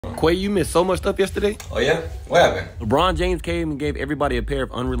Quay, you missed so much stuff yesterday. Oh, yeah? What happened? LeBron James came and gave everybody a pair of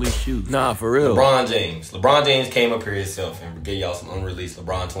unreleased shoes. Nah, for real. LeBron James came up here himself and gave y'all some unreleased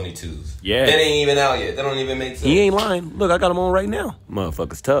LeBron 22s. Yeah. That ain't even out yet. That don't even make sense. He ain't lying. Look, I got them on right now.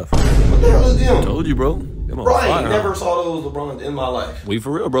 Motherfucker's tough. What the hell is them? Told you, bro. Bro, I ain't never saw those LeBrons in my life. We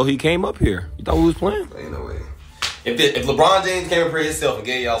for real, bro. He came up here. You thought we was playing? Ain't no way. If LeBron James came up here himself and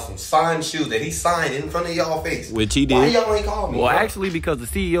gave y'all some signed shoes that he signed in front of y'all face, which he did, why y'all ain't call me? Well, actually, because the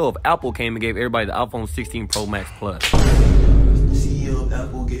CEO of Apple came and gave everybody the iPhone 16 Pro Max Plus. The CEO of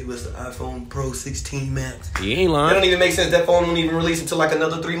Apple gave us the iPhone Pro 16 Max. He ain't lying. That don't even make sense. That phone won't even release until like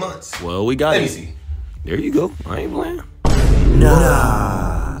another 3 months. Well, we got it. Let me see. There you go. I ain't playing.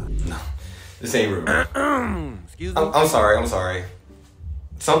 Nah. No. This ain't real. Excuse me? I'm sorry.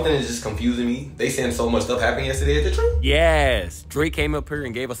 Something is just confusing me. They saying so much stuff happened yesterday at the tree. Yes. Drake came up here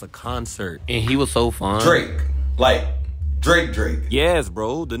and gave us a concert. And he was so fun. Drake. Like, Drake. Yes,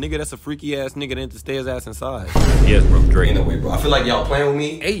 bro. The nigga that's a freaky ass nigga that didn't stay his ass inside. Yes, bro. Drake. Ain't no way, bro. I feel like y'all playing with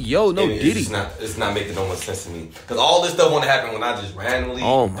me. Hey, yo, no Diddy. It's not making no much sense to me. Because all this stuff want to happen when I just randomly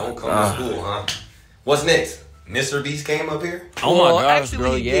don't come to school, huh? What's next? Mr. Beast came up here? Oh my gosh, actually,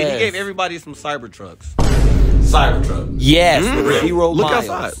 bro, yes. He gave everybody some Cybertrucks. Cybertruck. Yes. Look miles.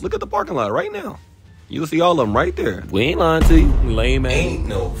 outside. Look at the parking lot right now. You'll see all of them right there. We ain't lying to you. Lame ass. Ain't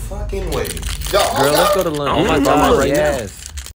no fucking way. Girl, let's go to lunch. Oh my God, yes.